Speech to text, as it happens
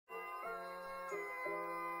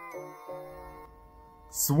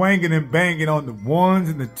Swinging and banging on the ones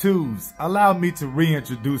and the twos, allow me to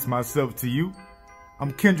reintroduce myself to you.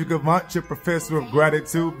 I'm Kendrick Avant, your professor of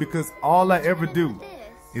gratitude, because all I ever do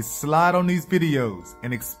is slide on these videos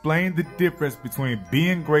and explain the difference between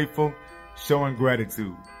being grateful, showing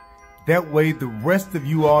gratitude. That way the rest of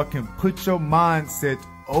you all can put your mindset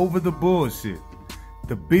over the bullshit.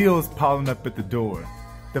 The bills piling up at the door.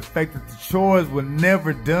 The fact that the chores were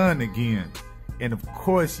never done again. And of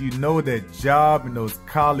course, you know that job and those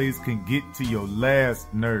colleagues can get to your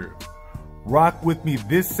last nerve. Rock with me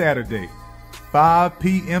this Saturday, 5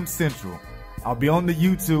 p.m. Central. I'll be on the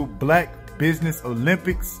YouTube Black Business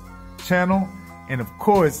Olympics channel. And of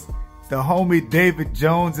course, the homie David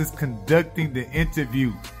Jones is conducting the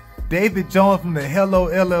interview. David Jones from the Hello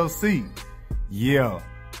LLC. Yeah,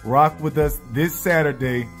 rock with us this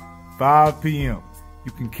Saturday, 5 p.m.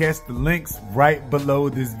 You can catch the links right below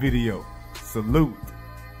this video. Salute.